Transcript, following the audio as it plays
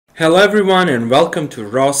Hello everyone and welcome to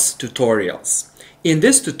ROS tutorials. In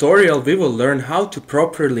this tutorial we will learn how to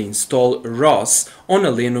properly install ROS on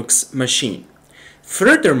a Linux machine.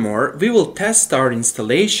 Furthermore, we will test our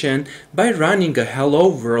installation by running a Hello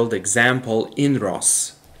World example in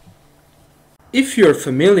ROS. If you're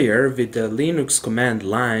familiar with the Linux command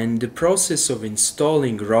line, the process of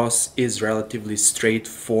installing ROS is relatively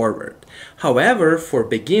straightforward. However, for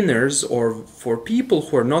beginners or for people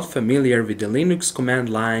who are not familiar with the Linux command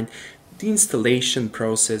line, the installation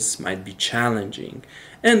process might be challenging,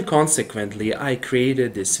 and consequently I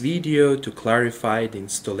created this video to clarify the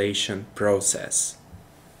installation process.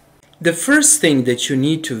 The first thing that you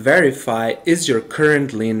need to verify is your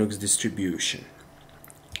current Linux distribution.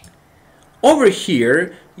 Over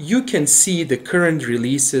here, you can see the current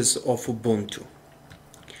releases of Ubuntu.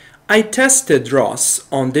 I tested ROS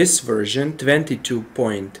on this version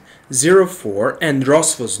 22.04 and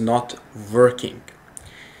ROS was not working.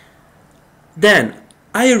 Then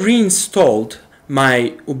I reinstalled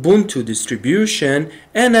my Ubuntu distribution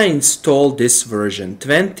and I installed this version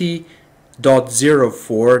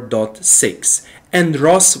 20.04.6 and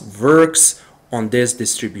ROS works on this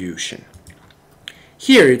distribution.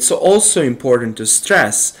 Here it's also important to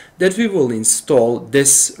stress that we will install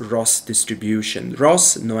this ROS distribution,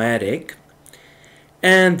 ROS Noetic,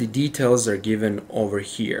 and the details are given over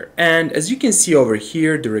here. And as you can see over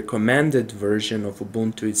here, the recommended version of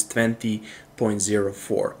Ubuntu is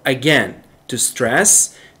 20.04. Again, to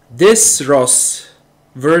stress, this ROS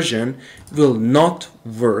version will not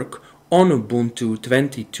work on Ubuntu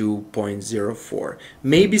 22.04.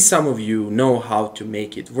 Maybe some of you know how to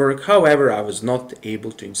make it work, however I was not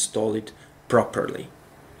able to install it properly.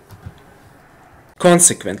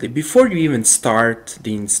 Consequently, before you even start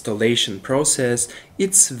the installation process,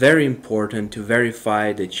 it's very important to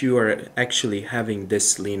verify that you are actually having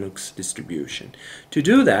this Linux distribution. To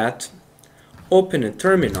do that, open a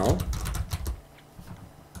terminal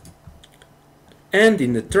and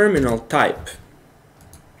in the terminal type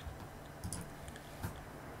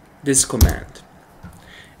this command.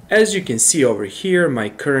 As you can see over here, my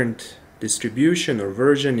current distribution or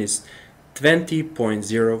version is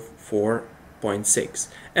 20.04.6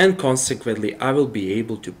 and consequently I will be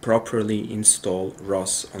able to properly install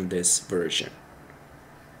ROS on this version.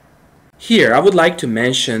 Here I would like to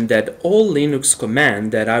mention that all Linux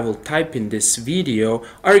commands that I will type in this video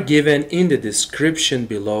are given in the description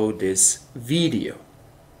below this video.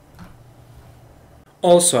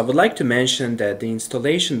 Also, I would like to mention that the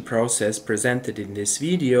installation process presented in this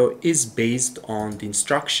video is based on the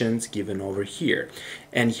instructions given over here,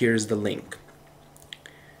 and here's the link.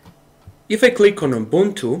 If I click on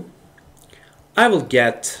Ubuntu, I will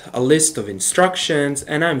get a list of instructions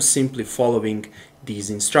and I'm simply following these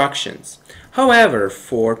instructions. However,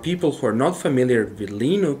 for people who are not familiar with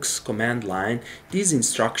Linux command line, these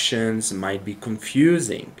instructions might be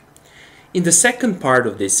confusing. In the second part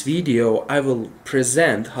of this video, I will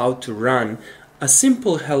present how to run a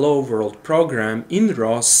simple Hello World program in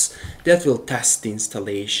ROS that will test the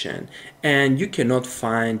installation. And you cannot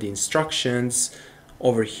find the instructions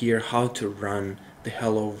over here how to run the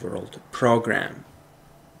Hello World program.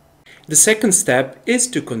 The second step is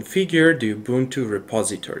to configure the Ubuntu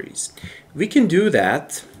repositories. We can do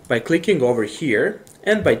that by clicking over here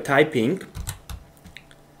and by typing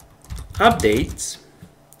updates.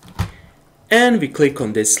 And we click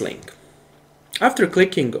on this link. After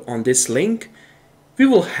clicking on this link, we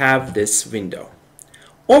will have this window.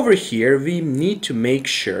 Over here, we need to make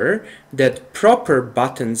sure that proper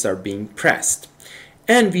buttons are being pressed.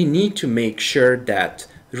 And we need to make sure that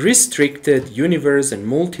restricted, universe and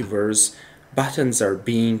multiverse buttons are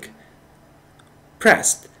being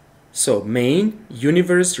pressed. So main,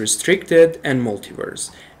 universe, restricted and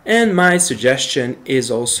multiverse. And my suggestion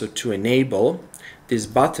is also to enable this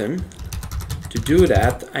button. To do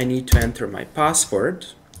that, I need to enter my password.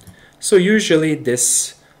 So usually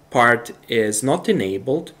this part is not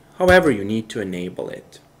enabled, however you need to enable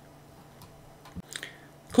it.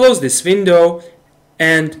 Close this window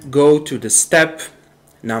and go to the step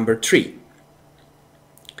number 3.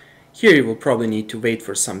 Here you will probably need to wait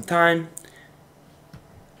for some time.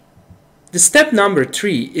 The step number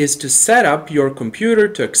 3 is to set up your computer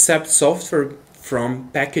to accept software from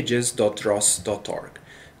packages.ros.org.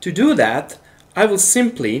 To do that, I will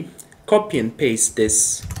simply copy and paste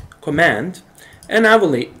this command and I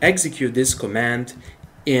will execute this command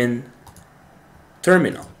in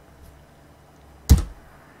terminal.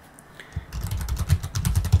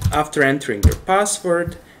 After entering your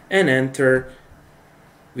password and enter,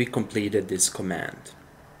 we completed this command.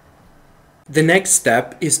 The next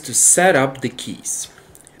step is to set up the keys.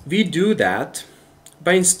 We do that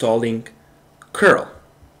by installing curl.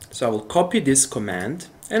 So I will copy this command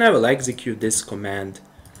and I will execute this command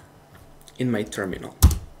in my terminal.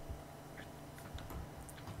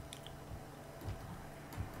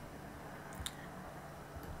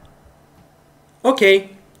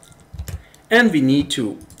 Okay, and we need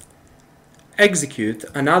to execute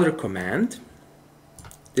another command.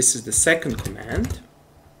 This is the second command.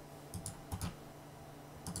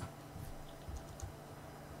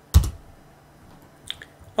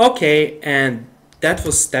 Okay, and that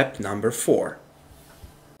was step number 4.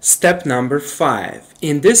 Step number 5.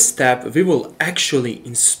 In this step, we will actually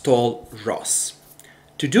install ROS.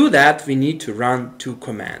 To do that, we need to run 2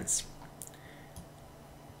 commands.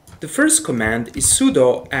 The first command is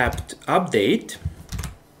sudo apt update.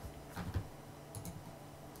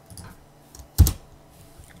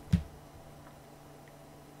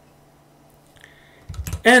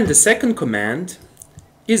 And the second command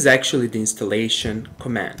is actually the installation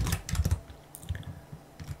command.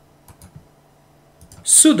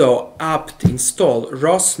 Sudo apt install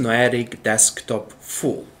ROS Noetic desktop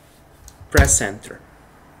full. Press enter.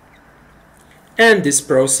 And this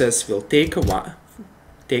process will take a while.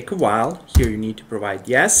 Here you need to provide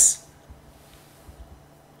yes.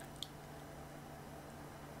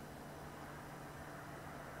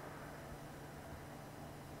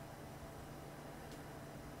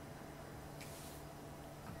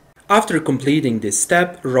 After completing this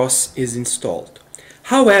step, ROS is installed.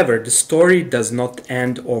 However, the story does not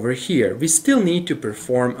end over here. We still need to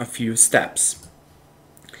perform a few steps.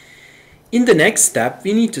 In the next step,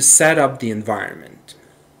 we need to set up the environment.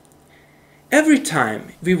 Every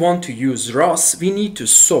time we want to use ROS, we need to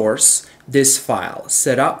source this file,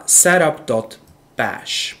 setup.bash.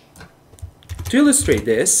 To illustrate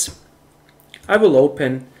this, I will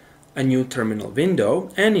open a new terminal window,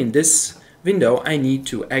 and in this window I need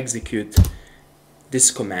to execute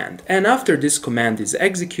this command. And after this command is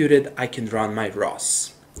executed, I can run my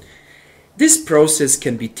ROS. This process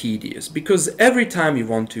can be tedious because every time you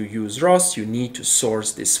want to use ROS, you need to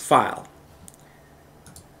source this file.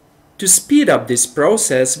 To speed up this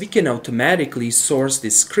process, we can automatically source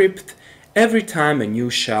this script every time a new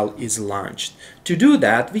shell is launched. To do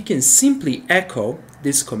that, we can simply echo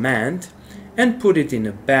this command and put it in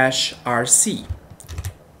a bash rc.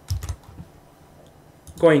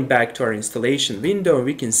 Going back to our installation window,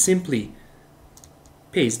 we can simply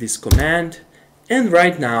paste this command, and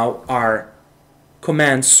right now our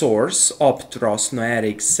command source opt ROS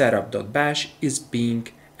Noetic setup.bash is being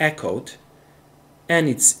echoed, and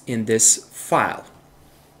it's in this file.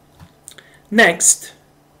 Next,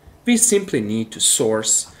 we simply need to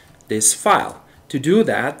source this file. To do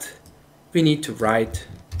that, we need to write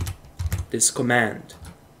this command.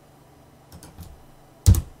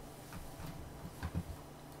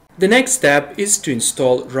 The next step is to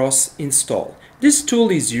install ROS install. This tool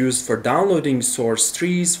is used for downloading source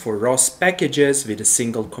trees for ROS packages with a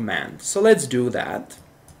single command. So let's do that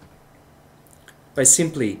by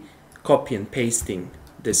simply copy and pasting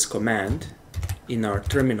this command in our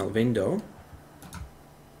terminal window.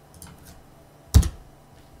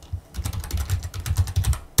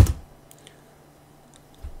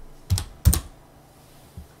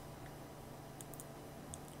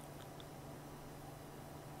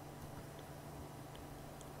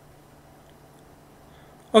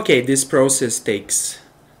 Okay, this process takes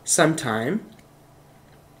some time.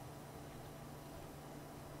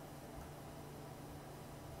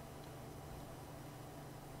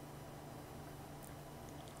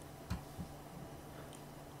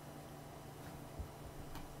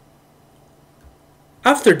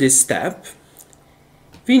 After this step,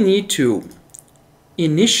 we need to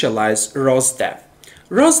initialize ROSDEP.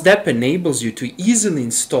 ROSDEP enables you to easily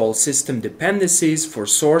install system dependencies for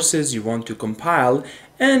sources you want to compile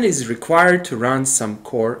and is required to run some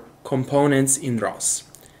core components in ROS.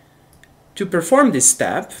 To perform this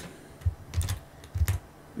step,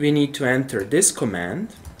 we need to enter this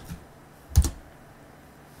command,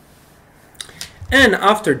 and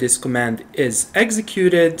after this command is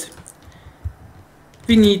executed,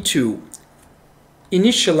 we need to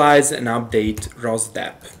initialize and update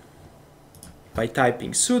ROSDEP by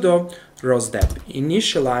typing sudo ROSDEP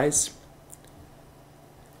initialize,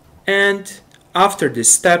 and after this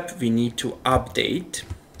step we need to update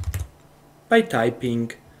by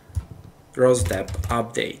typing ROSDEP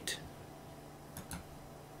update.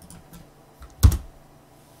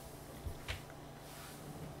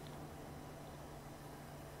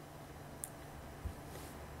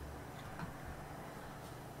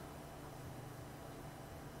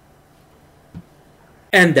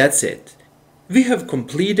 And that's it. We have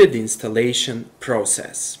completed the installation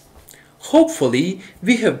process. Hopefully,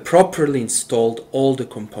 we have properly installed all the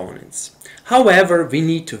components. However, we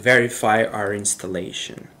need to verify our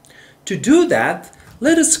installation. To do that,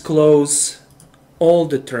 let us close all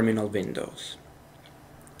the terminal windows.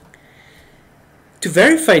 To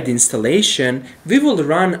verify the installation, we will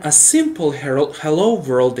run a simple Hello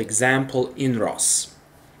World example in ROS.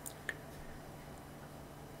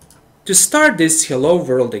 To start this Hello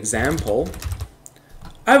World example,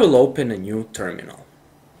 I will open a new terminal.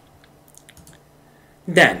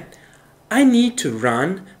 Then, I need to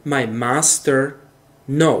run my master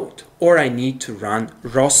node, or I need to run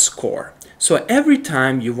ROS core. So every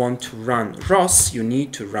time you want to run ROS, you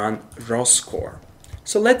need to run ROS core.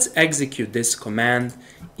 So let's execute this command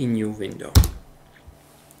in new window.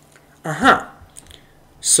 Aha!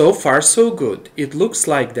 So far so good. It looks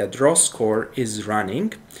like that ROS core is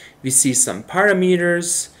running. We see some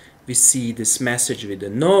parameters, we see this message with the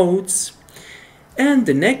nodes, and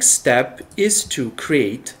the next step is to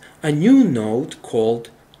create a new node called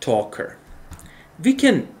talker. We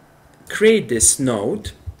can create this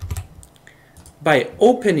node by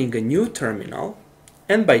opening a new terminal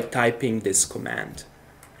and by typing this command.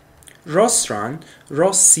 ROS run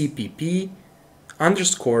roscpp _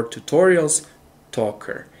 tutorials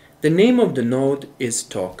talker. The name of the node is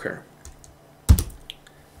talker.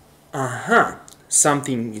 Aha,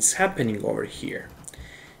 something is happening over here.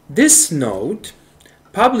 This node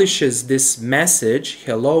publishes this message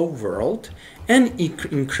hello world and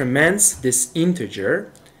increments this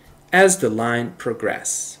integer as the line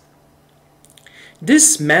progresses.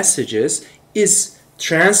 This messages is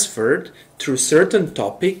transferred through certain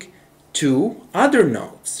topic to other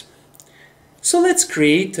nodes. So let's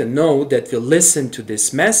create a node that will listen to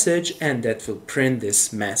this message and that will print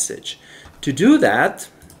this message. To do that,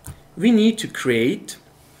 we need to create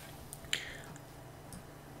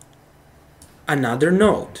another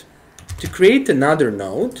node. To create another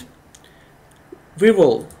node, we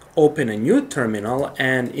will open a new terminal,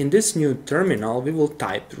 and in this new terminal we will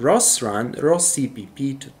type ROS run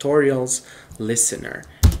roscpp tutorials listener.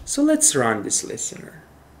 So let's run this listener.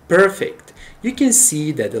 Perfect. You can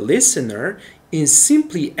see that the listener is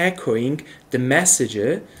simply echoing the message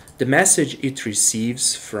it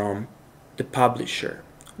receives from the publisher,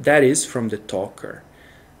 that is from the talker.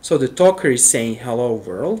 So the talker is saying hello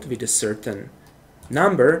world with a certain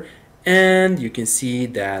number, and you can see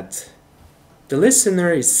that the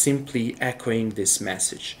listener is simply echoing this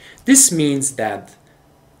message. This means that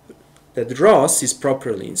ROS is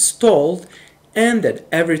properly installed and that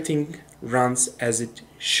everything runs as it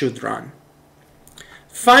should run.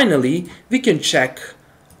 Finally, we can check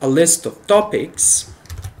a list of topics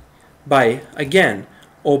by again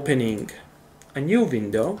opening a new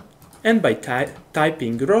window and by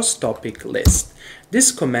typing ROS topic list.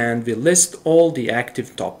 This command will list all the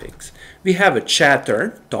active topics. We have a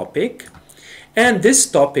chatter topic, and this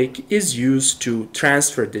topic is used to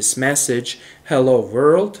transfer this message hello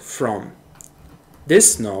world from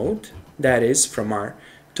this node, that is from our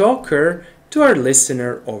talker, to our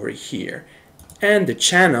listener over here. And the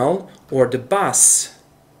channel or the bus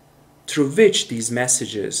through which these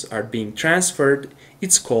messages are being transferred,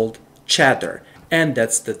 it's called chatter, and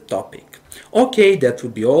that's the topic. Okay, that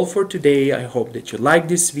would be all for today. I hope that you like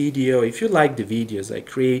this video. If you like the videos I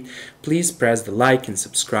create, please press the like and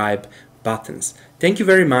subscribe buttons. Thank you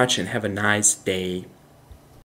very much and have a nice day.